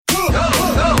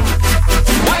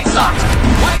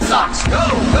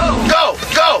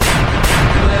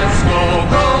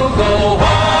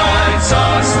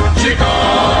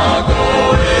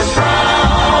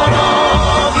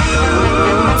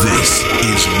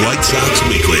White Sox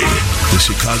Weekly, the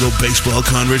Chicago baseball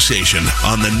conversation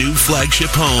on the new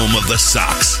flagship home of the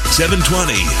Sox,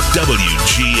 720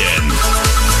 WGN.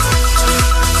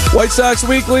 White Sox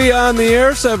Weekly on the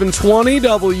air, 720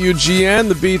 WGN,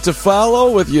 the beat to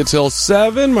follow with you till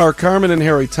 7. Mark Carman and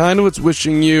Harry Teinowitz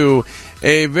wishing you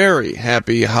a very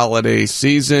happy holiday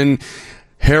season.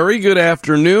 Harry, good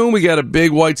afternoon. We got a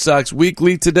big White Sox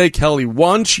Weekly today. Kelly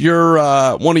Wunsch,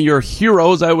 one of your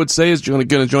heroes, I would say, is going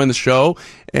to join the show.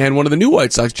 And one of the new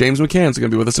White Sox, James McCann, is going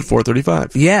to be with us at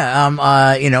 4:35.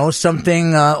 Yeah,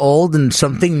 something old and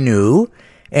something new.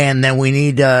 And then we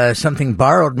need something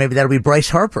borrowed. Maybe that'll be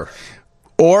Bryce Harper.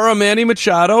 Or a Manny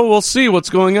Machado. We'll see what's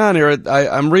going on here.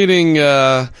 I'm reading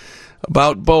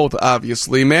about both,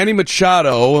 obviously. Manny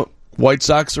Machado, White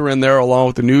Sox are in there along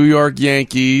with the New York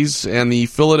Yankees and the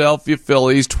Philadelphia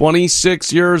Phillies.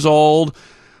 26 years old,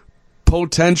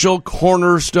 potential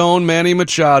cornerstone Manny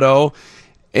Machado.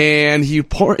 And he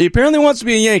apparently wants to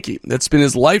be a Yankee. That's been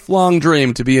his lifelong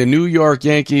dream, to be a New York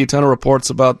Yankee. A ton of reports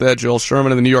about that. Joel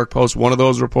Sherman of the New York Post, one of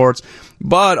those reports.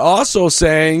 But also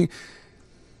saying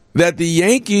that the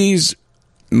Yankees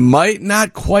might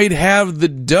not quite have the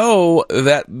dough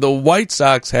that the White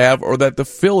Sox have or that the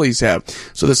Phillies have.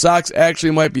 So the Sox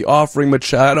actually might be offering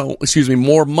Machado,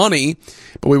 more money,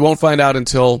 but we won't find out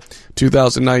until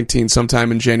 2019,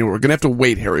 sometime in January. We're going to have to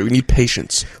wait, Harry. We need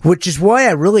patience. Which is why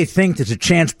I really think there's a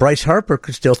chance Bryce Harper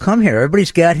could still come here.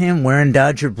 Everybody's got him wearing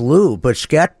Dodger blue, but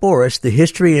Scott Boras, the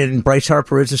history in Bryce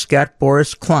Harper is a Scott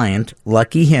Boras client.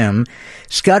 Lucky him.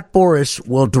 Scott Boras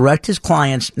will direct his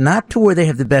clients not to where they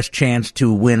have the best chance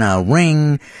to win a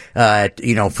ring,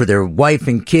 for their wife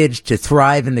and kids to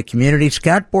thrive in the community.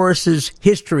 Scott Boras's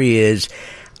history is,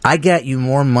 I got you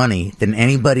more money than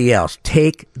anybody else.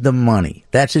 Take the money.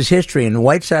 That's his history, and the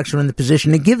White Sox are in the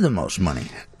position to give the most money.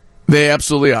 They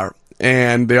absolutely are.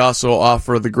 And they also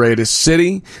offer the greatest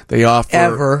city. They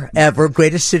offer... Ever.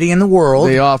 Greatest city in the world.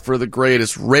 They offer the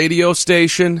greatest radio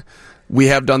station. We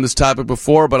have done this topic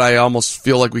before, but I almost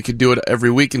feel like we could do it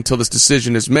every week until this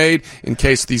decision is made, in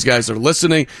case these guys are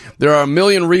listening. There are a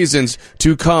million reasons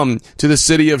to come to the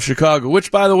city of Chicago, which,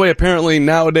 by the way, apparently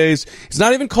nowadays, it's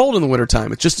not even cold in the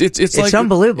wintertime. It's like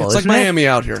unbelievable. It's like Miami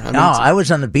out here. I was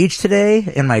on the beach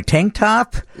today in my tank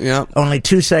top. Yeah. Only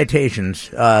 2 citations,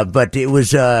 but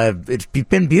it's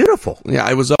been beautiful. Yeah,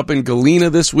 I was up in Galena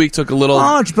this week, took a little...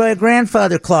 Oh, it's by a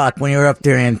grandfather clock when you were up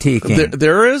there antiquing.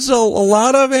 There is a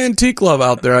lot of antique love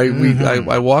out there.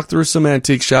 I walked through some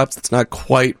antique shops. It's not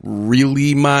quite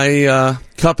really my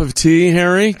cup of tea,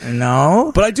 Harry.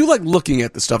 No. But I do like looking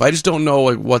at the stuff. I just don't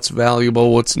know what's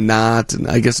valuable, what's not, and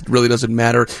I guess it really doesn't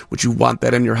matter would you want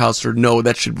that in your house or no.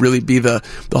 That should really be the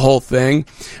whole thing.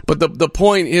 But the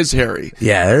point is, Harry,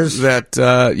 yes, that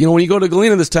when you go to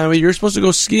Galena this time of year, you're supposed to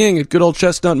go skiing at good old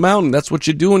Chestnut Mountain. That's what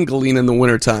you do in Galena in the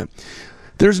wintertime.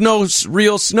 There's no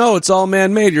real snow. It's all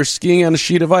man-made. You're skiing on a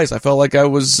sheet of ice. I felt like I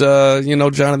was,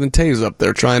 Jonathan Taze up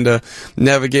there trying to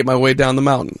navigate my way down the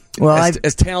mountain. Well,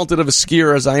 as talented of a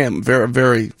skier as I am, very,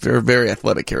 very, very, very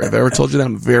athletic here. I've ever told you that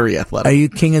I'm very athletic. Are you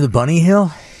king of the bunny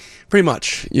hill? Pretty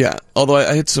much, yeah. Although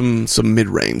I hit some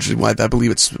mid-range. I believe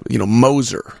it's,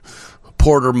 Moser.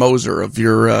 Porter Moser of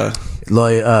your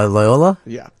Loyola.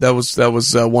 Yeah, that was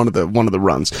one of the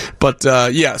runs. But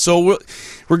so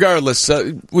regardless,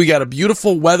 we got a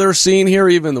beautiful weather scene here,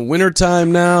 even in the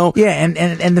wintertime now. Yeah,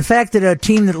 and the fact that a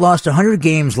team that lost 100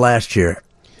 games last year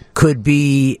could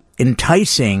be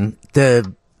enticing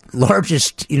the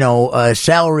largest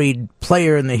salaried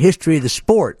player in the history of the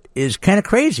sport is kind of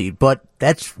crazy. But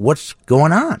that's what's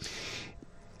going on.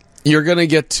 You're going to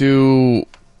get to.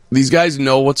 These guys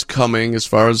know what's coming as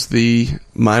far as the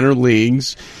minor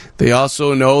leagues. They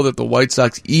also know that the White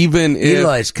Sox, even if...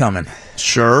 Eli's coming.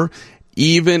 Sure.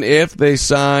 Even if they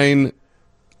sign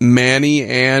Manny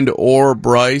and or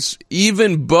Bryce,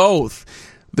 even both,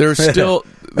 they're still...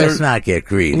 Let's not get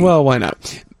greedy. Well, why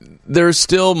not? There's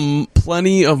still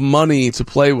plenty of money to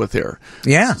play with here.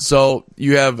 Yeah. So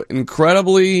you have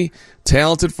incredibly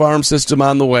talented farm system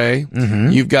on the way.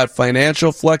 Mm-hmm. You've got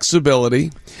financial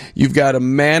flexibility. You've got a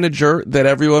manager that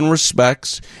everyone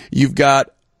respects. You've got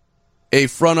a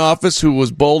front office who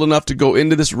was bold enough to go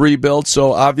into this rebuild.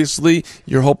 So obviously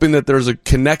you're hoping that there's a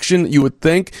connection, you would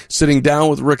think, sitting down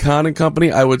with Rick Hahn and company.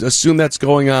 I would assume that's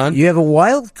going on. You have a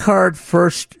wild card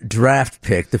first draft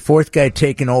pick, the 4th guy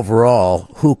taken overall,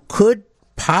 who could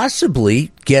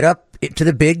possibly get up to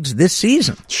the bigs this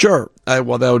season. Sure.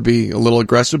 Well, that would be a little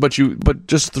aggressive, but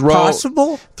just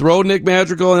throw Nick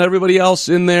Madrigal and everybody else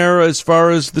in there as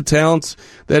far as the talent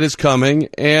that is coming.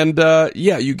 And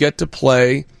you get to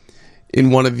play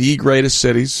in one of the greatest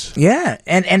cities. Yeah,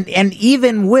 and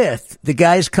even with the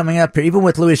guys coming up here, even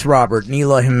with Luis Robert, and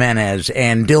Eloy Jimenez,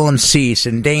 and Dylan Cease,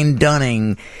 and Dane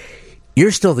Dunning,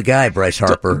 you're still the guy, Bryce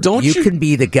Harper. Don't you can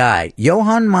be the guy.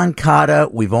 Yohan Moncada,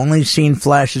 we've only seen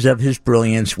flashes of his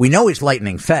brilliance. We know he's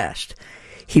lightning fast.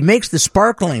 He makes the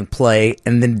sparkling play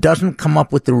and then doesn't come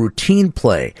up with the routine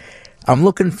play. I'm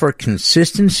looking for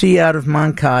consistency out of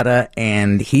Moncada,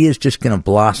 and he is just going to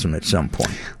blossom at some point.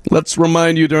 Let's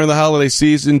remind you during the holiday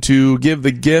season to give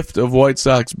the gift of White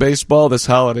Sox baseball this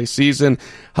holiday season.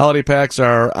 Holiday packs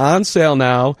are on sale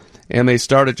now, and they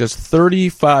start at just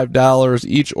 $35.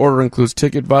 Each order includes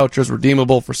ticket vouchers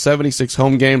redeemable for 76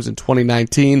 home games in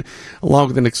 2019, along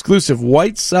with an exclusive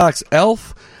White Sox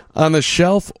elf on the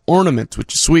shelf ornament,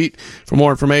 which is sweet. For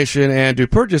more information and to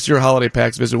purchase your holiday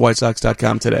packs, visit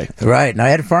whitesox.com today. Right. Now,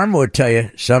 Ed Farmer would tell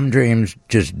you some dreams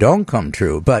just don't come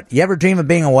true. But you ever dream of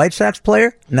being a White Sox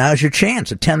player? Now's your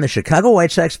chance. Attend the Chicago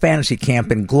White Sox Fantasy Camp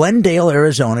in Glendale,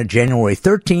 Arizona, January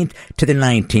 13th to the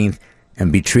 19th,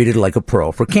 and be treated like a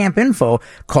pro. For camp info,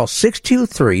 call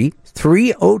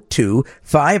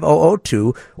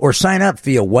 623-302-5002 or sign up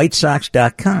via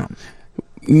whitesox.com.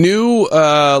 New,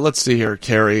 let's see here,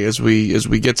 Carrie, as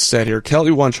we get set here.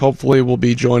 Kelly Wunsch hopefully will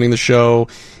be joining the show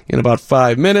in about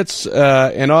 5 minutes.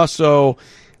 And also,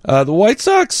 the White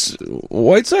Sox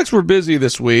were busy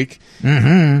this week.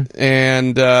 Mm-hmm.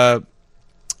 And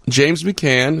James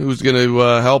McCann, who's going to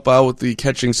help out with the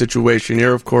catching situation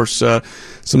here. Of course,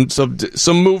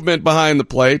 some movement behind the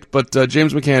plate, but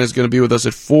James McCann is going to be with us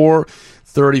at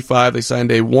 4:35. They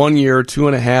signed a 1-year,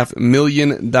 $2.5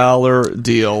 million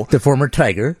deal. The former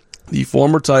Tiger,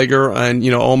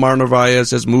 and Omar Narvaez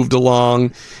has moved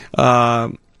along.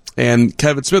 And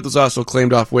Kevin Smith was also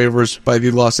claimed off waivers by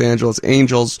the Los Angeles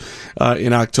Angels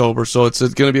in October. So it's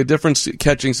going to be a different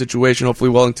catching situation. Hopefully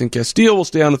Wellington Castillo will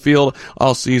stay on the field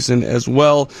all season as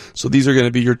well. So these are going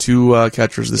to be your two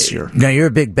catchers this year. Now, you're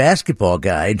a big basketball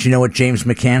guy. Do you know what James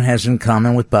McCann has in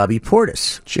common with Bobby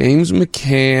Portis? James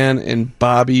McCann and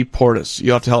Bobby Portis.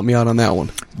 You have to help me out on that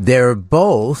one. They're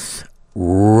both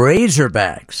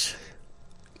Razorbacks.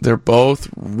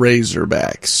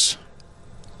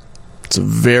 It's a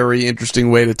very interesting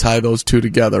way to tie those two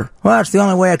together. Well, it's the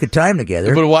only way I could tie them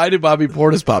together. But why did Bobby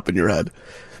Portis pop in your head?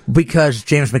 Because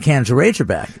James McCann's a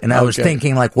Razorback. And I was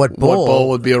thinking, like, what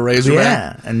bull would be a Razorback?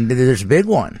 Yeah, and there's a big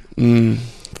one.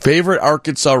 Favorite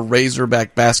Arkansas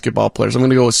Razorback basketball players? I'm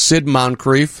going to go with Sid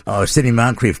Moncrief. Oh, Sidney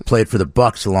Moncrief played for the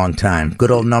Bucks a long time. Good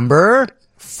old number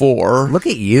 4. Look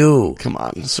at you. Come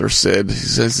on, Sir Sid. He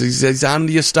says he's on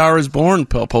the A Star Is Born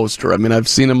poster. I mean, I've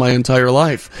seen him my entire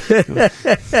life.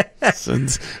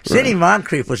 Sidney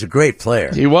Moncrief was a great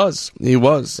player. He was.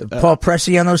 Paul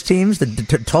Pressey on those teams,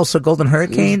 the Tulsa Golden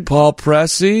Hurricane. Paul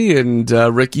Pressey and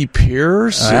Ricky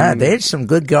Pierce. They had some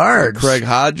good guards. Craig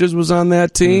Hodges was on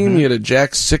that team. Mm-hmm. You had a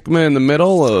Jack Sikma in the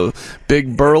middle, a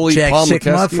big burly Jack Paul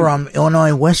Sikma McKeskey. from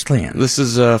Illinois Wesleyan. This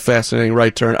is a fascinating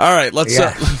right turn. All right, let's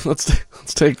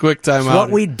take a quick time out. That's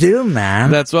what we do,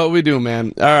 man. That's what we do,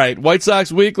 man. All right, White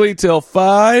Sox Weekly till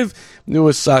 5.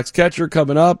 Newest Sox catcher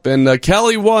coming up. And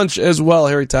Kelly Wunsch as well.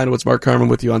 Harry Teinowitz, Mark Carman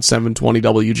with you on 720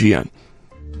 WGN.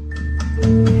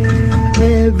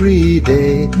 Every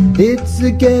day it's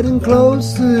getting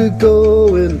closer,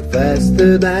 going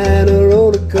faster than a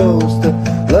roller coaster.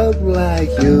 Love like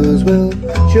yours will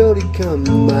surely come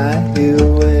my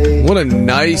way. What a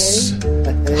nice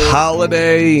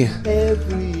holiday,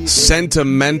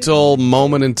 sentimental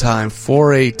moment in time.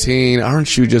 4:18.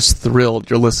 Aren't you just thrilled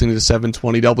you're listening to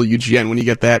 720 WGN when you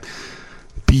get that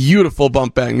beautiful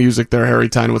bump bang music there, Harry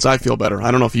Teinowitz? I feel better.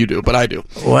 I don't know if you do, but I do.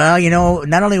 Well,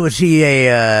 not only was he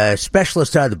a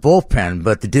specialist out of the bullpen,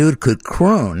 but the dude could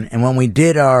croon. And when we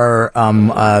did our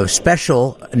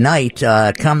special night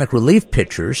comic relief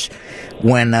pictures,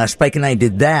 when Spike and I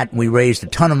did that, we raised a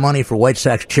ton of money for White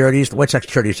Sox charities. The White Sox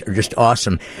charities are just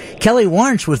awesome. Kelly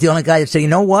Wunsch was the only guy that said, you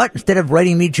know what? Instead of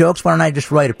writing me jokes, why don't I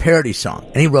just write a parody song?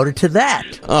 And he wrote it to that.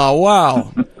 Oh,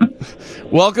 wow.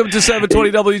 Welcome to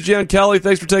 720 WGN, Kelly.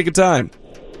 Thanks for taking time.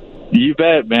 You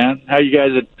bet, man. How you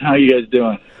guys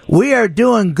doing? We are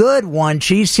doing good,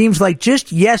 Wunchy. Seems like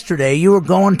just yesterday you were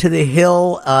going to the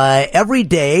Hill every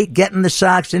day, getting the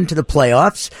Sox into the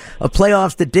playoffs,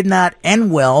 playoffs that did not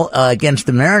end well against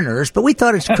the Mariners, but we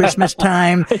thought it's Christmas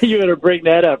time. You better bring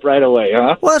that up right away,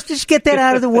 huh? Well, let's just get that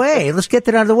out of the way.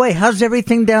 How's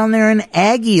everything down there in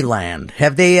Aggie land?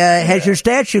 Has your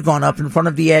statue gone up in front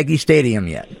of the Aggie Stadium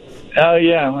yet? Oh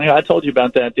yeah, I told you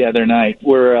about that the other night.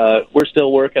 We're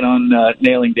still working on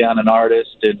nailing down an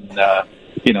artist, and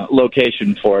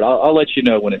location for it. I'll let you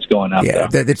know when it's going up. Yeah,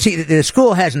 the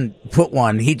school hasn't put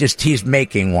one. He's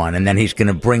making one, and then he's going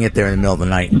to bring it there in the middle of the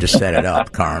night and just set it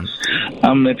up, Carm.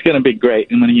 It's going to be great.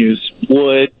 I'm going to use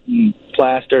wood and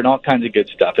plaster and all kinds of good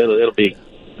stuff. It'll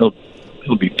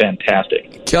be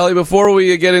fantastic. Kelly, before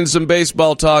we get into some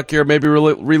baseball talk here, maybe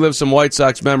relive some White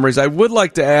Sox memories, I would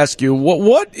like to ask you,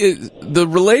 what is the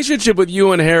relationship with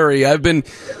you and Harry? I've been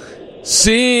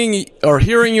seeing or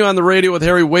hearing you on the radio with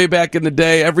Harry way back in the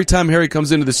day. Every time Harry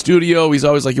comes into the studio, he's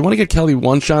always like, "You want to get Kelly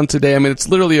Wunsch on today?" I mean, it's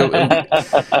literally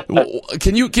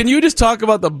Can you just talk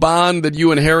about the bond that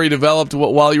you and Harry developed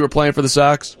while you were playing for the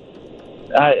Sox?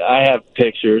 I have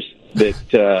pictures that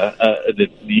that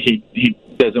he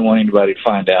doesn't want anybody to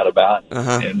find out about.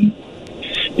 And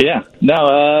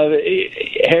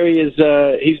Harry is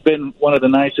he's been one of the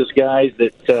nicest guys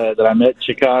that I met in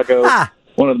Chicago.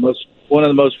 One of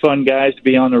the most fun guys to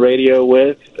be on the radio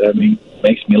with. I mean,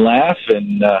 makes me laugh,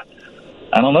 and I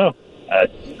don't know. I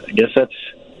guess that's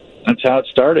how it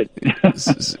started.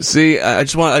 See, I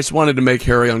just wanted to make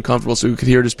Harry uncomfortable so we could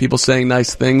hear just people saying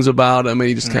nice things about him. And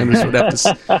you just kind of would have to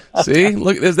see.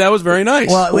 Look, that was very nice.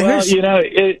 Well,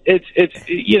 it's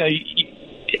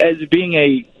as being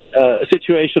a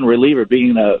situational reliever,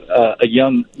 being a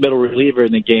young middle reliever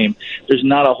in the game, there's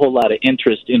not a whole lot of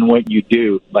interest in what you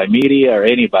do by media or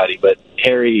anybody. But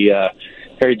Harry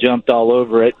jumped all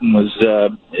over it and was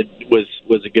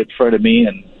a good friend of me,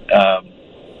 and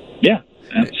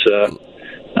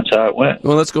that's how it went.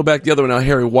 Well, let's go back the other way now,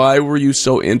 Harry. Why were you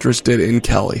so interested in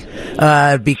Kelly?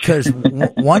 Because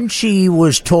once he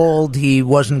was told he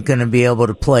wasn't going to be able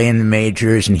to play in the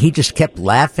majors, and he just kept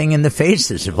laughing in the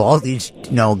faces of all these,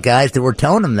 guys that were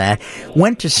telling him that.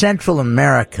 Went to Central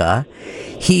America.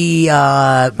 He,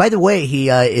 by the way, he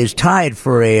is tied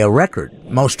for a record,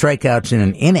 most strikeouts in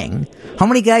an inning. How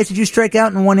many guys did you strike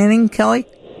out in one inning, Kelly?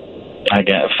 I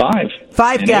got 5.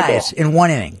 5 guys in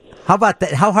one inning. How about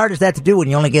that? How hard is that to do when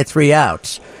you only get 3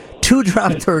 outs? 2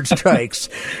 drop third strikes.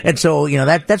 And so,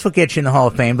 that's what gets you in the Hall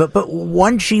of Fame. But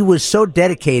once he was so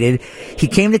dedicated, he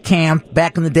came to camp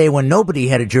back in the day when nobody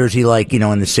had a jersey like, in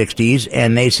the 60s.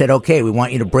 And they said, okay, we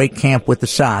want you to break camp with the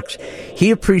Sox. He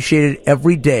appreciated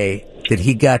every day that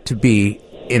he got to be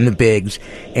in the bigs,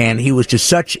 and he was just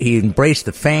he embraced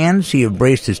the fans, he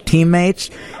embraced his teammates,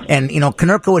 and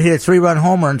Konerko would hit a 3-run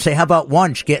homer and say, how about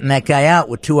Wunsch getting that guy out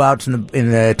with 2 outs in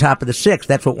the top of the 6th?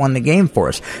 That's what won the game for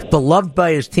us. Beloved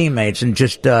by his teammates, and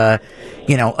just a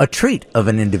treat of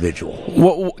an individual.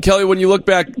 Well, Kelly, when you look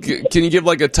back, can you give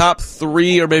like a top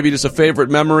 3 or maybe just a favorite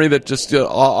memory that just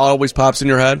always pops in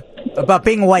your head? About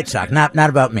being a White Sox, not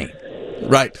about me.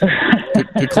 Right.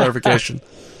 Good clarification.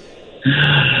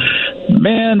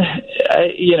 Man,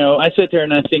 I sit there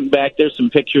and I think back. There's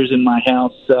some pictures in my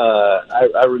house.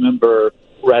 I remember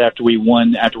right after we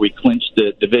clinched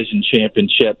the division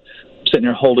championship, sitting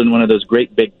there holding one of those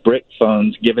great big brick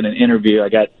phones, giving an interview. I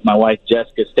got my wife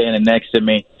Jessica standing next to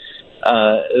me.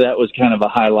 That was kind of a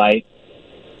highlight.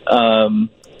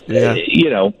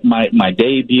 My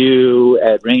debut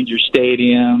at Ranger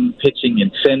Stadium, pitching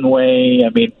in Fenway. I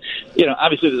mean,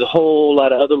 obviously there's a whole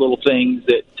lot of other little things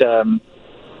that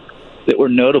were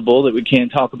notable that we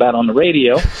can't talk about on the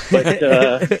radio, but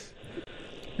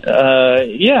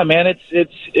man,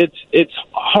 it's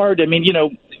hard. I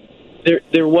mean,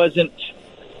 there wasn't,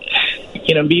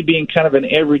 me being kind of an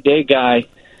everyday guy.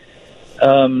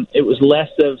 It was less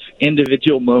of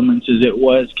individual moments as it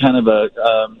was kind of a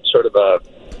sort of a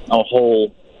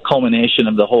whole culmination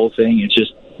of the whole thing. It's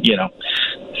just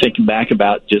thinking back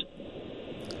about just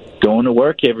going to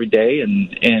work every day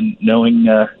and knowing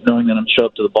that I'm going to show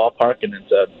up to the ballpark and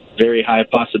it's a very high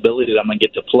possibility that I'm going to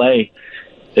get to play.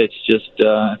 It's just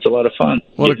it's a lot of fun.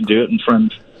 Getting to do it in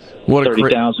front of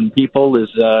 30,000 people is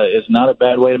not a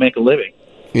bad way to make a living.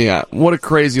 Yeah, what a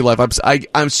crazy life!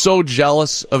 I'm so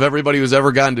jealous of everybody who's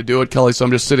ever gotten to do it, Kelly. So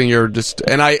I'm just sitting here,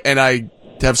 and I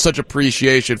have such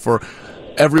appreciation for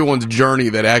everyone's journey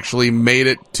that actually made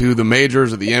it to the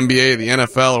majors or the NBA, the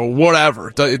NFL, or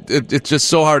whatever. It's just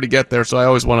so hard to get there, so I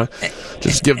always want to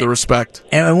just give the respect.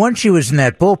 And once she was in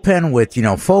that bullpen with,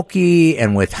 Folky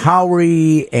and with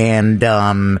Howery, and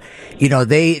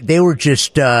they were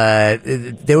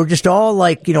just all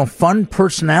like, fun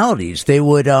personalities. They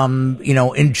would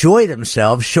enjoy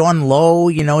themselves. Sean Lowe,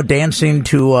 dancing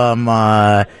to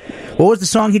what was the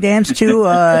song he danced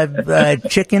to?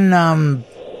 Chicken.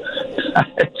 I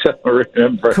don't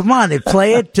remember. Come on, they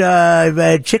play it.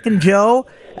 Chicken Joe,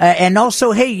 and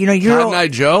also, hey, you're Cotton Eye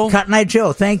Joe. Cotton Eye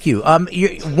Joe, thank you.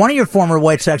 One of your former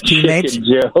White Sox teammates,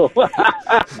 Chicken Joe.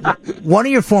 one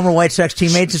of your former White Sox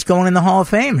teammates is going in the Hall of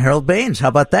Fame. Harold Baines. How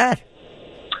about that?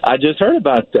 I just heard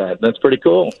about that. That's pretty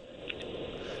cool.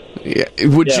 Yeah.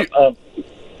 Would you?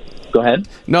 Go ahead.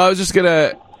 No, I was just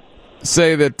gonna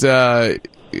say that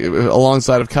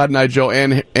alongside of Cotton Eye Joe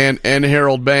and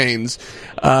Harold Baines,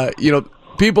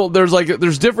 people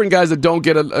there's different guys that don't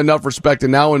get enough respect,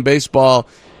 and now in baseball,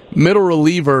 middle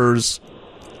relievers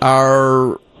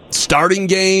are starting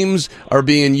games, are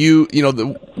being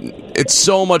it's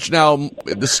so much now.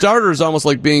 The starters almost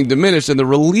like being diminished, and the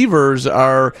relievers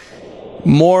are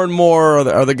more and more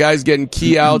are the guys getting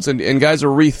key outs, and guys are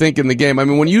rethinking the game. I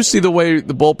mean, when you see the way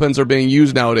the bullpens are being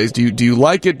used nowadays, do you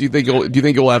like it? Do you think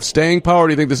it will have staying power? Or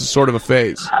do you think this is sort of a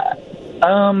phase?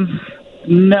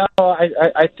 No,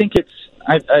 I think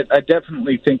I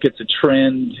definitely think it's a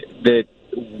trend that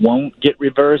won't get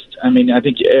reversed. I mean, I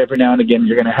think every now and again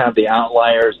you're going to have the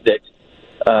outliers that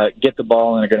get the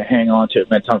ball and are going to hang on to it.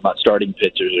 I'm talking about starting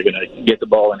pitchers are going to get the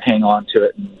ball and hang on to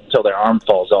it until their arm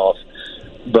falls off.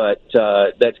 But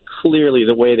that's clearly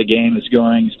the way the game is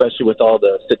going, especially with all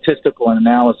the statistical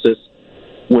analysis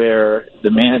where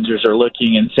the managers are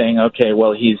looking and saying, okay,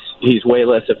 well, he's way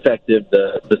less effective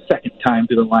the second time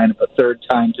through the lineup, a third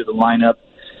time through the lineup.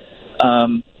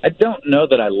 I don't know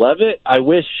that I love it. I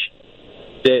wish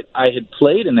that I had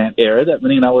played in that era. That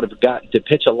means I would have gotten to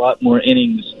pitch a lot more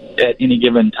innings at any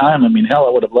given time. I mean, hell,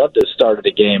 I would have loved to have started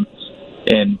a game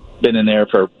and been in there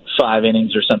for 5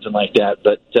 innings or something like that.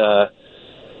 But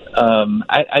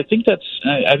I think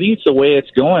it's the way it's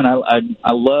going.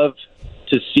 I love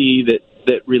to see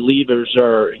that relievers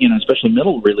are, especially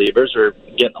middle relievers, are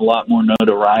getting a lot more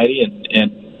notoriety and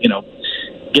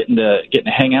getting to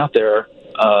hang out there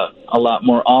a lot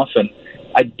more often.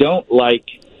 I don't like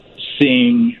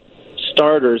seeing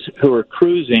starters who are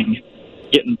cruising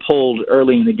getting pulled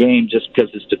early in the game just because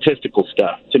of statistical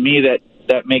stuff. To me,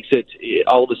 that makes it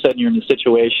all of a sudden you're in a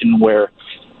situation where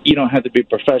you don't have to be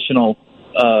professional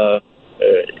of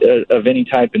any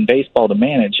type in baseball to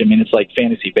manage. I mean, it's like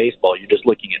fantasy baseball. You're just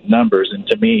looking at numbers, and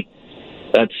to me,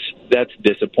 that's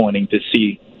disappointing to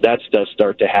see that stuff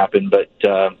start to happen. But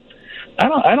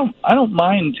I don't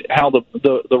mind how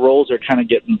the roles are kind of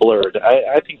getting blurred.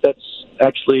 I think that's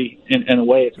actually in a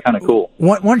way it's kind of cool.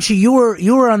 Once you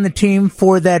were on the team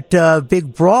for that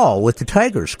big brawl with the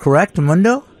Tigers, correct,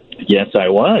 Mundo? Yes, I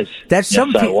was.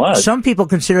 Some people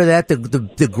consider that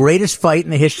the greatest fight in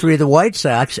the history of the White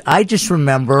Sox. I just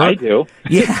remember. I do.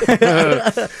 Yeah.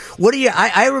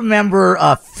 I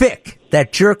remember Fick,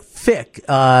 that jerk Fick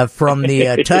from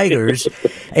the Tigers,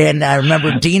 and I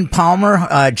remember Dean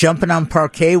Palmer jumping on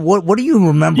parquet. What do you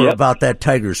remember about that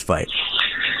Tigers fight?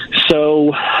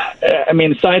 So, I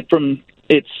mean, aside from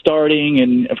it starting,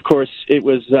 and of course it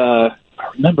was. I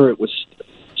remember it was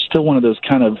still one of those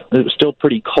it was still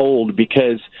pretty cold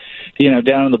because,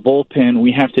 down in the bullpen,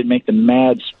 we have to make the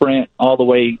mad sprint all the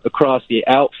way across the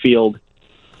outfield.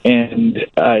 And,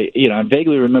 I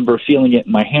vaguely remember feeling it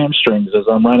in my hamstrings as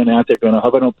I'm running out there going, I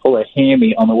hope I don't pull a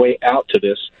hammy on the way out to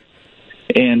this.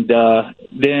 And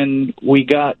then we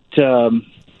got, there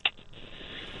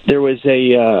was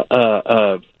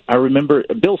I remember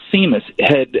Bill Seamus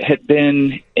had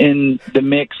been in the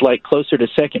mix, like closer to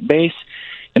second base.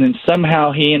 And then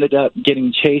somehow he ended up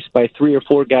getting chased by 3 or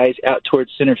 4 guys out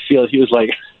towards center field. He was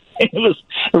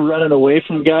running away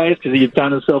from guys because he had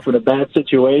found himself in a bad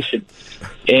situation.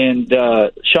 And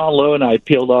Sean Lowe and I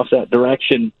peeled off that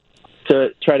direction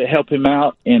to try to help him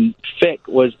out. And Fick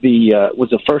was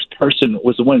the first person,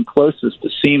 was the one closest to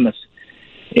Seamus.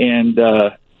 And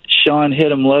Sean hit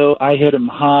him low, I hit him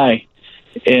high,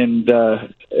 and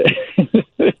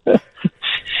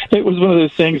it was one of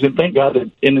those things, and thank God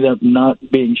it ended up not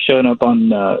being shown up on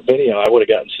video. I would have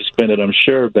gotten suspended, I'm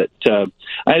sure. But I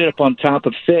ended up on top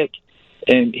of Fick,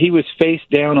 and he was face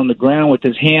down on the ground with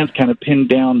his hands kind of pinned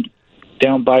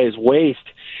down by his waist,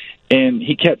 and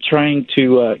he kept trying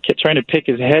to pick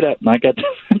his head up, and I got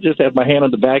to just have my hand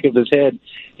on the back of his head.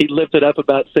 He lifted up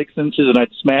about 6 inches, and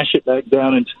I'd smash it back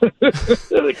down into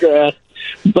the grass.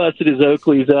 Busted his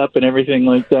Oakleys up and everything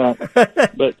like that.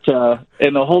 But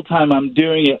and the whole time I'm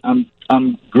doing it,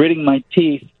 I'm gritting my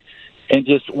teeth and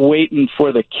just waiting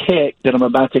for the kick that I'm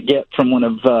about to get from one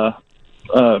of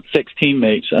Fick's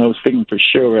teammates. I was thinking for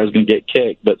sure I was going to get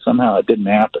kicked, but somehow it didn't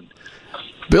happen.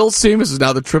 Bill Seamus is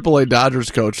now the AAA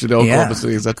Dodgers coach at Oklahoma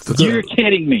City. You're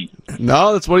kidding me.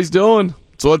 No, that's what he's doing.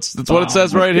 That's what it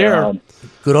says right here.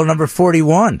 Good old number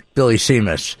 41, Billy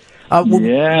Seamus.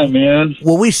 Yeah, man.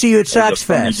 Will we see you at Sox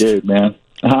Fest? Dude, man.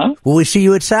 Huh? Will we see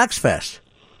you at Sox Fest?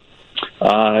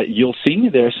 You'll see me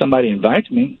there. Somebody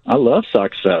invites me. I love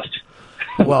Sox Fest.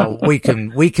 Well, we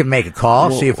can make a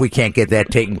call, see if we can't get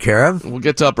that taken care of. We'll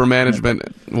get to upper management.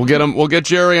 We'll get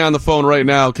Jerry on the phone right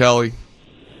now, Kelly.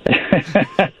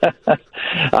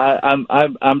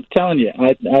 I'm telling you,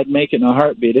 I'd make it in a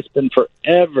heartbeat. It's been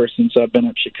forever since I've been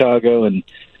up Chicago, and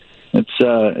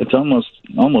it's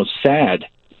almost sad.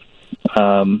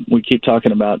 We keep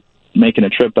talking about making a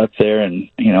trip up there, and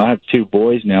I have two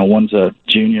boys now. One's a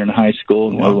junior in high school,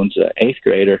 and the other one's an 8th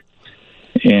grader,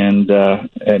 and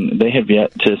they have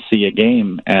yet to see a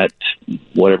game at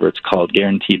whatever it's called,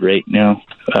 guaranteed rate now.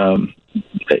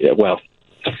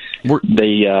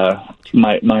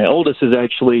 My oldest has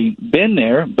actually been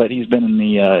there, but he's been in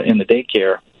the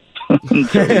daycare. So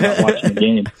he's not watching the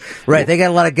game. Right, they got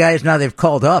a lot of guys now they've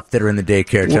called up that are in the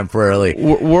daycare temporarily.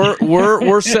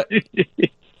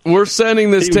 We're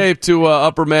sending this tape to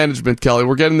upper management, Kelly.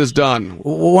 We're getting this done.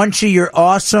 Wunsch, you're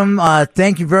awesome.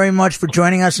 Thank you very much for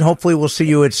joining us, and hopefully we'll see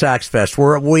you at Sox Fest.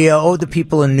 We owe the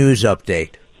people a news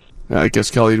update. I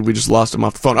guess, Kelly, we just lost him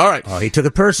off the phone. All right. Oh, he took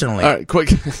it personally. All right, quick.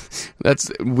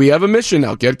 We have a mission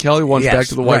now. Get Kelly Wunsch back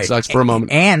to the White Sox for a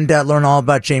moment. And learn all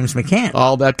about James McCann.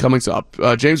 All that coming up.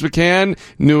 James McCann,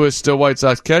 newest White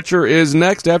Sox catcher, is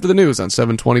next after the news on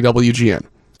 720 WGN.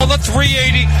 The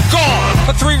 380 gone.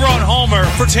 A 3-run homer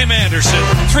for Tim Anderson.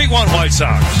 3-1 White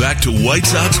Sox. Back to White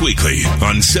Sox Weekly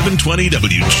on 720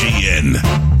 WGN.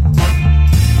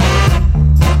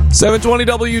 720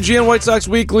 WGN, White Sox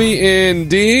Weekly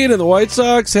indeed, and the White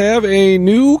Sox have a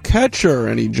new catcher,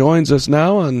 and he joins us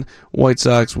now on White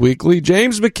Sox Weekly.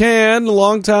 James McCann,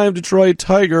 longtime Detroit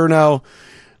Tiger, now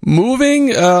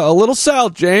moving a little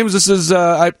south. James, this is,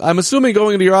 I'm assuming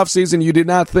going into your offseason, you did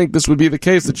not think this would be the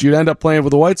case, that you'd end up playing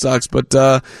with the White Sox, but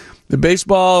the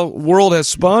baseball world has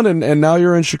spun, and now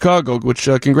you're in Chicago, which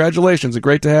congratulations, and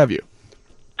great to have you.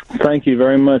 Thank you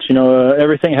very much.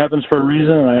 Everything happens for a reason,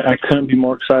 and I couldn't be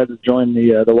more excited to join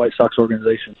the White Sox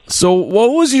organization. So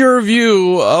what was your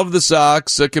view of the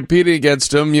Sox competing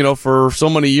against them, for so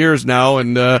many years now?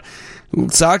 And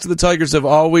Sox and the Tigers have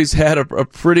always had a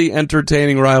pretty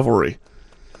entertaining rivalry.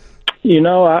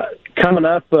 Coming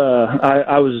up,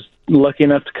 I was lucky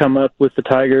enough to come up with the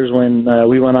Tigers when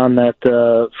we went on that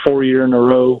 4-year in a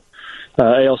row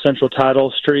AL Central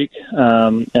title streak,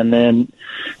 and then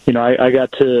I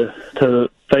got to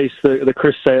face the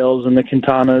Chris Sales and the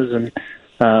Quintanas, and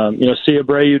see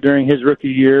Abreu during his rookie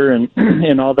year and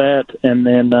and all that, and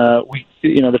then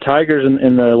the Tigers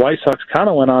and the White Sox kind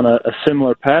of went on a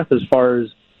similar path as far as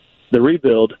the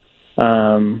rebuild,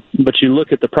 but you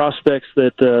look at the prospects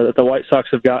that the White Sox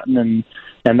have gotten,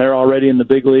 and they're already in the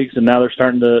big leagues, and now they're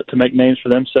starting to make names for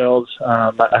themselves.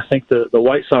 I think the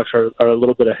White Sox are a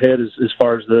little bit ahead as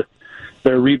far as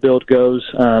their rebuild goes,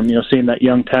 seeing that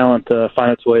young talent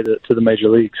find its way to the major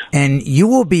leagues. And you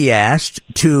will be asked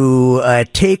to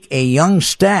take a young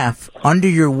staff under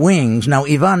your wings. Now,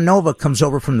 Ivan Nova comes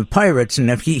over from the Pirates, and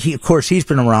if he of course, he's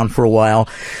been around for a while.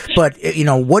 But,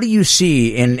 what do you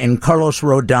see in Carlos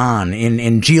Rodon,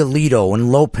 in Giolito,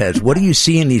 and Lopez? What do you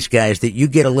see in these guys that you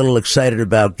get a little excited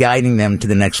about guiding them to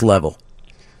the next level?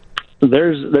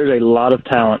 There's a lot of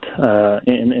talent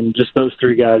in just those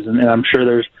three guys, and I'm sure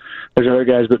there's other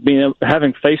guys, but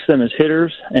having faced them as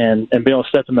hitters and being able to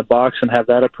step in the box and have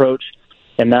that approach,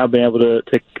 and now being able to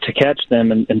catch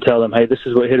them and tell them, hey, this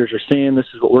is what hitters are seeing, this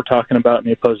is what we're talking about in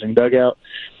the opposing dugout.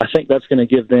 I think that's going to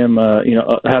give them,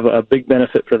 have a big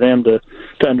benefit for them to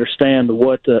understand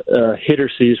what a hitter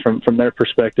sees from their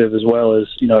perspective, as well as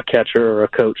a catcher or a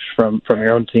coach from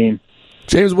your own team.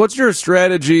 James, what's your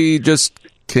strategy just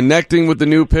connecting with the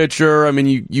new pitcher? I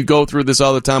mean, you go through this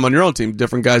all the time on your own team.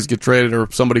 Different guys get traded or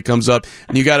somebody comes up,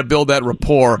 and you got to build that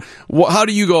rapport. How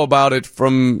do you go about it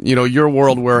from your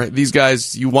world, where these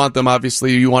guys, you want them,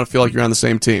 obviously, you want to feel like you're on the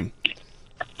same team?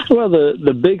 Well,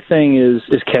 the big thing is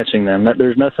catching them.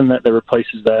 There's nothing that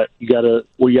replaces that. We got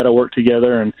to work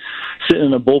together and sit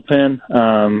in a bullpen.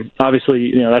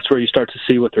 Obviously, that's where you start to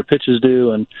see what their pitches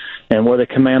do and where they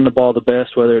command the ball the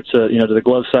best, whether it's to the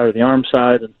glove side or the arm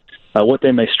side, and what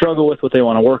they may struggle with, what they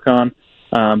want to work on.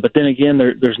 But then again,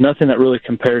 there's nothing that really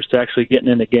compares to actually getting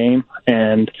in the game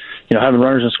and having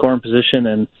runners in scoring position,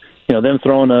 and them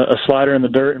throwing a slider in the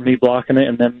dirt and me blocking it,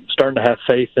 and them starting to have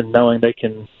faith and knowing they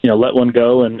can let one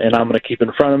go and I'm going to keep it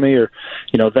in front of me, or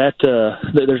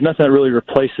there's nothing that really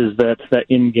replaces that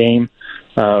in game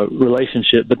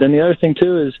relationship. But then the other thing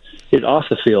too is off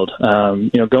the field,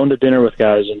 going to dinner with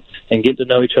guys and getting to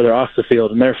know each other off the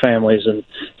field and their families,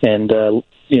 and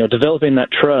developing that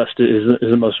trust is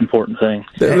the most important thing.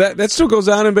 That still goes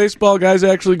on in baseball. Guys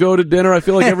actually go to dinner. I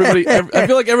feel like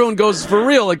everyone goes for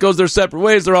real. Like, goes their separate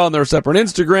ways. They're all on their separate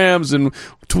Instagrams and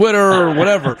Twitter or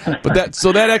whatever. But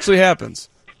that actually happens.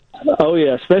 Oh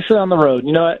yeah, especially on the road.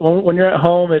 When you're at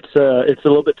home, it's a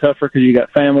little bit tougher because you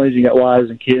got families, you got wives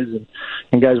and kids,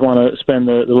 and guys want to spend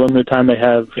the limited time they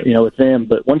have with them.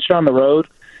 But once you're on the road,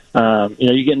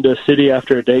 You get into a city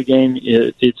after a day game,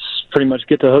 it's pretty much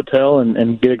get to a hotel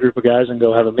and get a group of guys and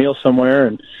go have a meal somewhere.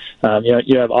 And,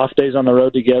 you have off days on the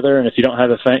road together. And if you don't have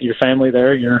your family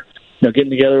there, you're getting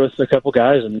together with a couple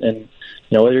guys and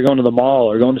whether you're going to the mall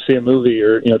or going to see a movie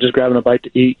or, just grabbing a bite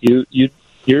to eat, these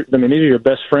are your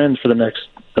best friends for the next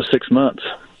 6 months.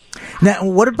 Now,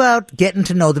 what about getting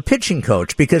to know the pitching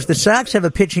coach? Because the Sox have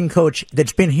a pitching coach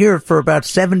that's been here for about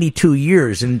 72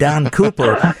 years, and Don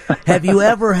Cooper. Have you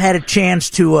ever had a chance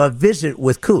to visit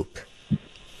with Coop?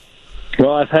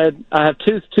 Well, I have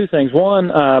two things. One,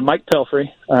 Mike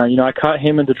Pelfrey. I caught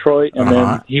him in Detroit, and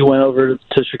then he went over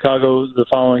to Chicago the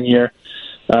following year.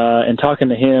 And talking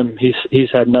to him, he's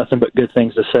had nothing but good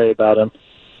things to say about him.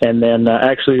 And then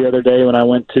actually the other day when I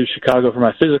went to Chicago for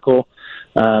my physical,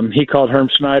 he called Herm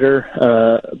Schneider,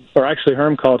 or actually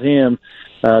Herm called him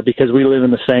because we live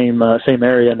in the same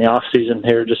area in the off season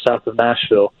here just south of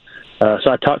Nashville.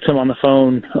 So I talked to him on the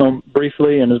phone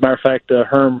briefly, and as a matter of fact,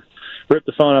 Herm ripped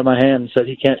the phone out of my hand and said,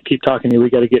 "He can't keep talking to you. We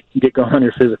got to get going on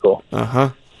your physical."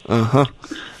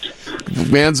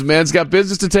 Man's got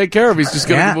business to take care of. He's just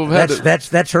going to move ahead.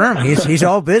 That's Herm. He's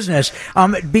all business.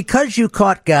 Because you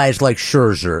caught guys like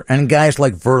Scherzer and guys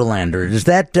like Verlander, does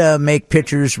that make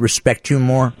pitchers respect you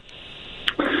more?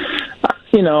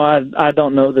 I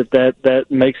don't know that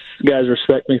makes guys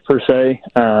respect me per se.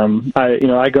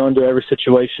 I go into every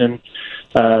situation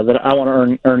that I want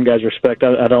to earn guys' respect.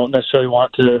 I don't necessarily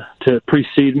want to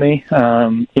precede me.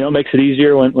 It makes it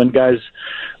easier when guys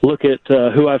look at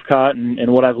who I've caught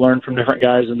and what I've learned from different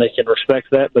guys, and they can respect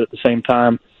that. But at the same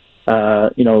time,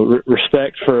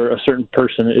 respect for a certain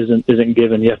person isn't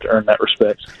given. You have to earn that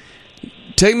respect.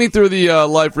 Take me through the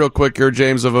life real quick here,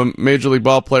 James, of a major league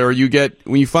ball player.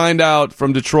 When you find out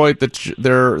from Detroit that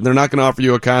they're not going to offer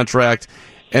you a contract,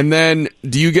 and then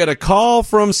do you get a call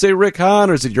from, say, Rick Hahn,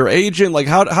 or is it your agent? Like,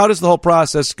 how does the whole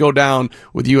process go down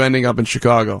with you ending up in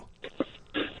Chicago?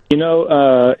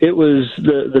 It was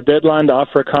the deadline to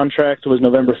offer a contract was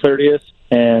November 30th,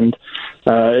 and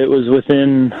it was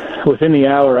within the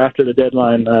hour after the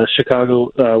deadline.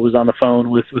 Chicago was on the phone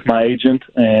with my agent,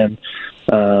 and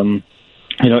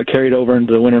it carried over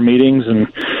into the winter meetings, and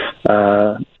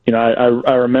I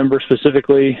remember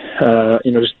specifically,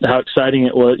 just how exciting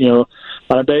it was.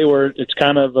 On a day where it's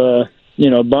kind of a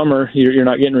bummer, you're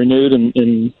not getting renewed, and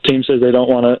team says they don't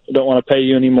want to pay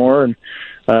you anymore, and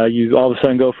you all of a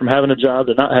sudden go from having a job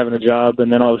to not having a job,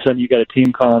 and then all of a sudden you got a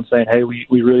team calling saying, "Hey, we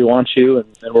really want you,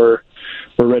 and we're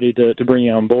ready to bring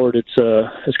you on board."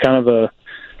 It's kind of a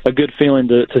good feeling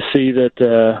to see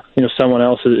that someone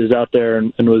else is out there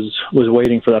and was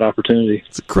waiting for that opportunity.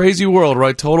 It's a crazy world,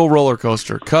 right? Total roller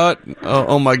coaster. Cut.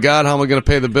 Oh my God, how am I going to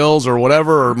pay the bills or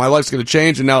whatever? Or my life's going to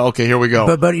change, and now okay, here we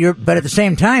go. But at the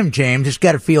same time, James, it's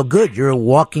got to feel good. You're a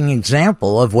walking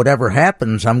example of whatever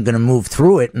happens. I'm going to move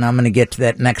through it, and I'm going to get to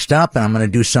that next stop, and I'm going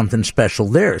to do something special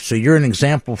there. So you're an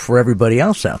example for everybody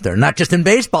else out there, not just in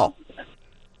baseball.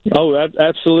 Oh,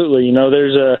 absolutely.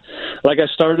 There's like I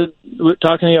started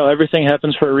talking to you, everything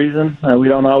happens for a reason. We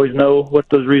don't always know what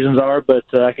those reasons are, but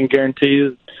I can guarantee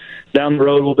you down the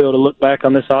road we'll be able to look back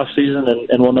on this off season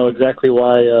and we'll know exactly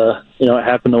why, it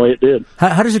happened the way it did.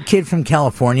 How does a kid from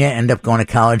California end up going to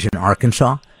college in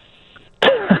Arkansas?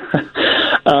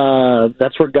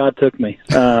 That's where God took me.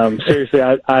 Seriously,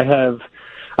 I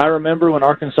remember when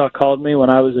Arkansas called me when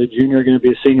I was a junior, going to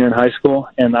be a senior in high school,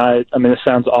 and I mean, it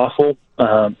sounds awful.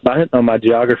 I didn't know my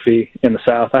geography in the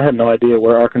South. I had no idea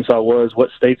where Arkansas was, what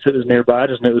states it was nearby. I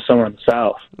just knew it was somewhere in the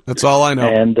South. That's all I know.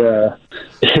 And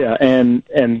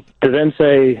and to then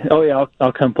say, "Oh yeah,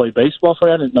 I'll come play baseball for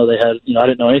you." I didn't know they had. I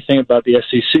didn't know anything about the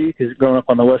SEC because growing up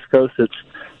on the West Coast,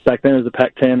 back then it was the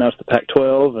Pac-10, now it's the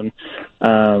Pac-12, and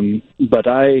but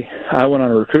I went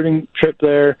on a recruiting trip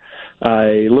there.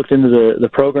 I looked into the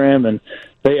program, and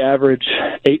they average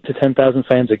 8,000 to 10,000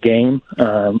 fans a game.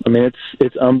 I mean,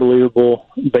 it's unbelievable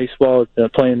baseball.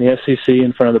 Playing the SEC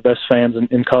in front of the best fans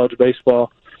in college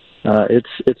baseball.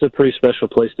 It's a pretty special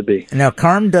place to be. Now,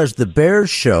 Carm does the Bears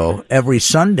show every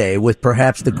Sunday with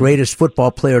perhaps the greatest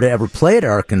football player to ever play at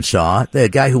Arkansas, the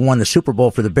guy who won the Super Bowl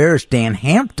for the Bears, Dan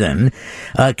Hampton.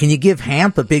 Can you give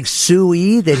Hamp a big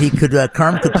suey that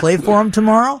Carm could play for him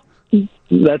tomorrow?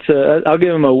 I'll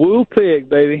give him a woo pig,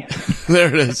 baby. There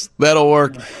it is. That'll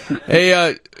work.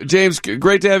 Hey, James,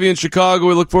 great to have you in Chicago.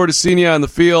 We look forward to seeing you on the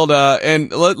field. And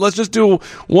let's just do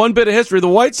one bit of history. The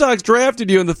White Sox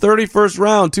drafted you in the 31st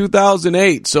round,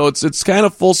 2008. So it's kind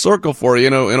of full circle for you,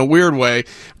 in a weird way.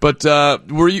 But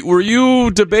were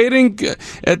you debating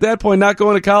at that point not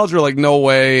going to college, or like, no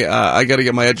way, I got to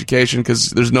get my education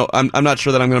because I'm not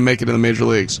sure that I'm going to make it in the major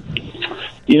leagues?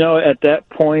 At that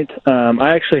point,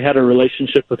 I actually had a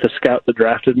relationship with the scout that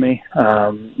drafted me.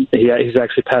 He's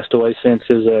actually passed away since,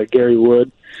 is Gary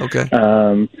Wood. Okay.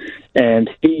 And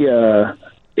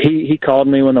he called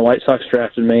me when the White Sox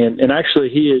drafted me, and actually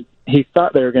he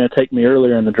thought they were going to take me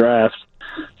earlier in the draft,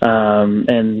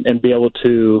 and be able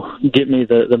to get me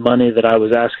the money that I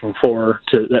was asking for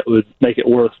that would make it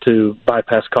worth to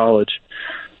bypass college.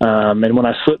 And when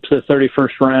I slipped to the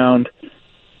 31st round,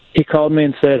 he called me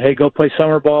and said, "Hey, go play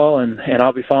summer ball, and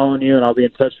I'll be following you, and I'll be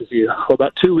in touch with you." Well,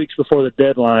 about 2 weeks before the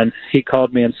deadline, he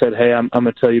called me and said, "Hey, I'm going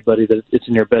to tell you, buddy, that it's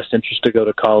in your best interest to go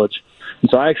to college." And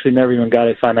so I actually never even got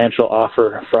a financial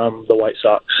offer from the White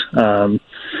Sox.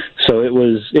 So it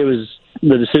was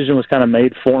the decision was kind of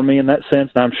made for me in that sense.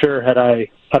 And I'm sure had I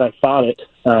thought it,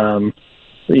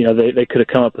 they could have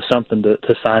come up with something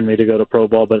to sign me to go to pro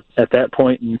ball. But at that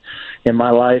point in my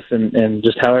life and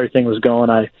just how everything was going,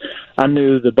 I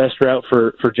knew the best route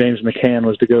for James McCann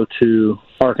was to go to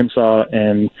Arkansas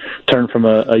and turn from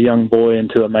a young boy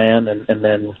into a man and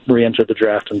then re-enter the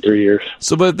draft in 3 years.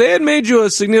 So, but if they had made you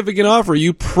a significant offer,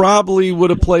 you probably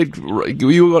would have played.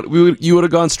 You would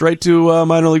have gone straight to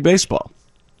minor league baseball.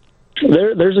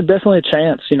 There's definitely a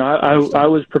chance. I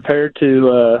was prepared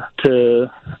to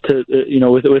with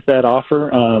that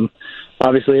offer.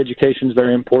 Obviously, education is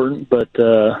very important, but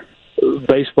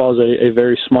baseball is a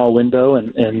very small window,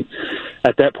 and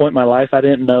at that point in my life, I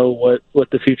didn't know what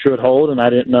the future would hold, and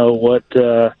I didn't know what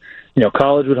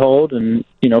college would hold, and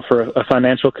for a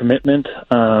financial commitment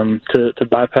to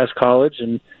bypass college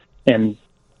and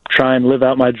try and live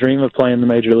out my dream of playing the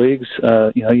major leagues.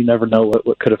 You never know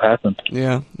what could have happened.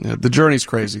 Yeah, the journey's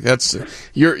crazy. That's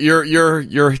you're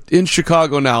in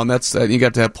Chicago now, and that's you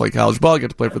got to play college ball. You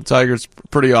got to play for the Tigers.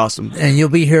 Pretty awesome. And you'll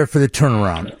be here for the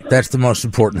turnaround. That's the most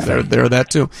important thing. There, that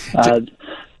too.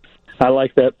 I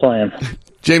like that plan.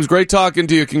 James, great talking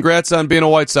to you. Congrats on being a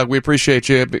White Sox. We appreciate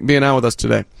you being on with us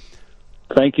today.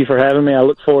 Thank you for having me. I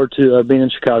look forward to being in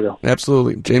Chicago.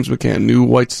 Absolutely. James McCann, new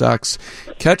White Sox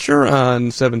catcher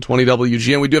on 720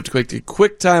 WGN. We do have to take a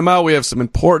quick time out. We have some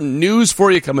important news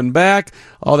for you coming back.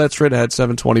 All that's straight ahead,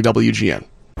 720 WGN.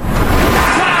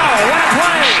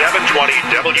 720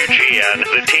 WGN,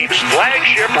 the team's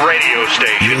flagship radio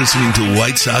station. You're listening to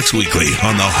White Sox Weekly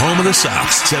on the home of the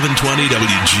Sox, 720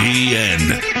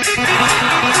 WGN.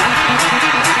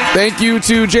 Thank you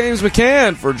to James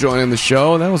McCann for joining the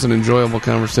show. That was an enjoyable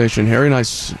conversation. Harry,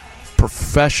 nice,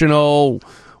 professional,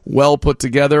 well put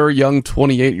together, young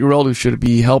 28-year-old who should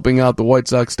be helping out the White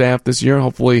Sox staff this year.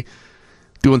 Hopefully,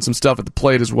 doing some stuff at the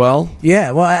plate as well.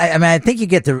 Yeah, well, I think you've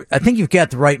got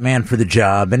the right man for the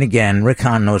job. And again, Rick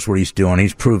Hahn knows what he's doing.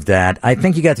 He's proved that. I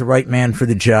think you got the right man for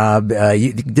the job.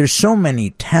 There's so many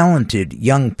talented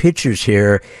young pitchers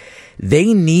here.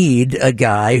 They need a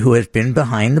guy who has been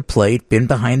behind the plate, been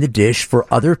behind the dish for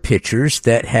other pitchers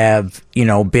that have,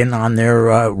 been on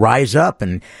their rise up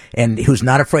and who's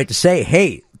not afraid to say,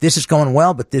 hey, this is going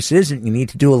well, but this isn't. You need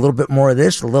to do a little bit more of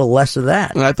this, a little less of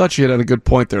that. And I thought she had a good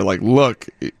point there. Like, look,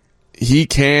 he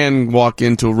can walk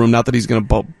into a room, not that he's going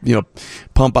to,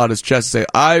 pump out his chest and say,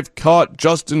 I've caught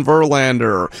Justin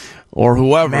Verlander or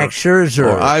whoever. Max Scherzer.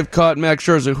 Or I've caught Max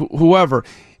Scherzer, whoever.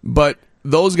 But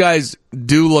those guys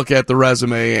do look at the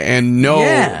resume and know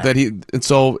that and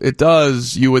so it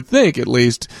does, you would think at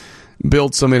least,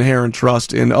 build some inherent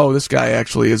trust in, this guy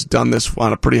actually has done this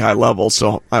on a pretty high level,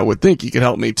 so I would think he could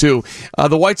help me too.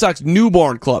 The White Sox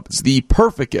Newborn Club is the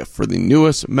perfect gift for the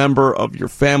newest member of your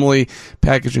family.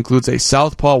 Package includes a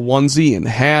Southpaw onesie and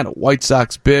hat, a White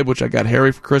Sox bib, which I got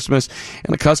Harry for Christmas,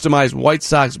 and a customized White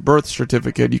Sox birth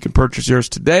certificate. You can purchase yours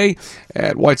today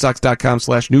at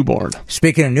whitesox.com/newborn.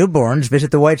 Speaking of newborns, visit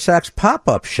the White Sox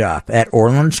pop-up shop at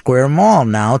Orland Square Mall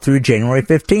now through January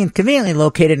 15th, conveniently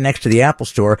located next to the Apple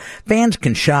Store. Fans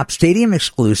can shop stadium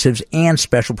exclusives and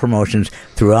special promotions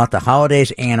throughout the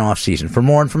holidays and off-season. For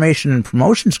more information and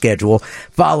promotion schedule,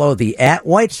 follow the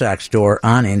 @White Sox Store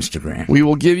on Instagram. We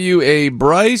will give you a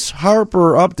Bryce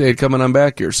Harper update coming on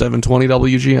back here, 720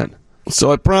 WGN.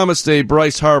 So I promised a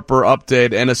Bryce Harper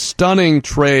update and a stunning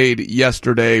trade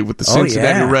yesterday with the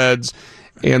Cincinnati Reds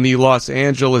and the Los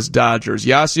Angeles Dodgers.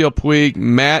 Yasiel Puig,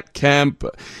 Matt Kemp,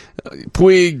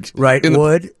 Puig,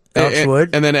 Wood.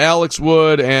 And then Alex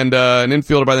Wood and an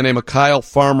infielder by the name of Kyle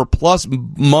Farmer, plus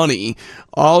money,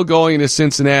 all going to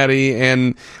Cincinnati.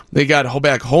 And they got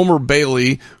back Homer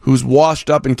Bailey, who's washed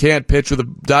up and can't pitch, who the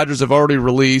Dodgers have already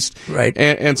released,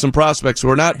 and some prospects who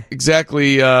are not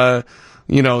exactly, they're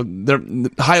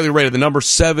highly rated. The number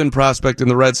 7 prospect in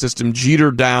the Red system,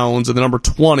 Jeter Downs, and the number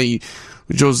 20,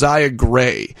 Josiah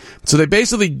Gray. So they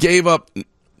basically gave up.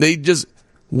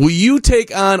 Will you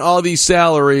take on all these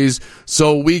salaries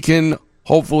so we can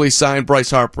hopefully sign Bryce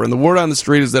Harper. And the word on the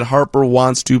street is that Harper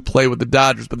wants to play with the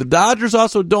Dodgers. But the Dodgers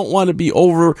also don't want to be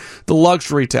over the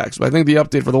luxury tax. But I think the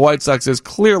update for the White Sox is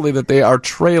clearly that they are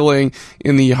trailing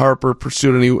in the Harper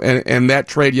pursuit. And that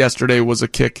trade yesterday was a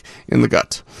kick in the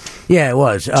gut. Yeah, it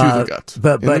was. To the gut.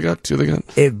 To the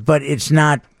gut. But it's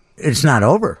not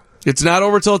over. It's not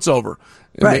over till it's over.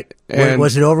 Right.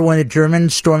 Was it over when the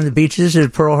Germans stormed the beaches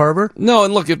at Pearl Harbor? No,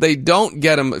 and look, if they don't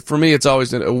get him, for me, it's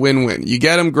always a win-win. You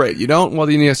get him, great. You don't, well,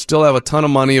 then you still have a ton of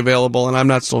money available, and I'm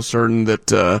not so certain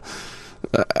that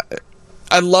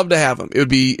I'd love to have him. It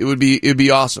would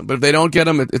be awesome. But if they don't get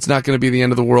him, it's not going to be the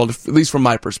end of the world, at least from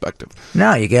my perspective.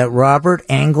 No, you got Robert,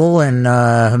 Engel, and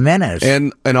Jimenez.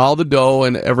 And all the dough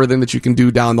and everything that you can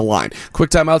do down the line. Quick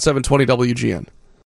timeout, 720 WGN.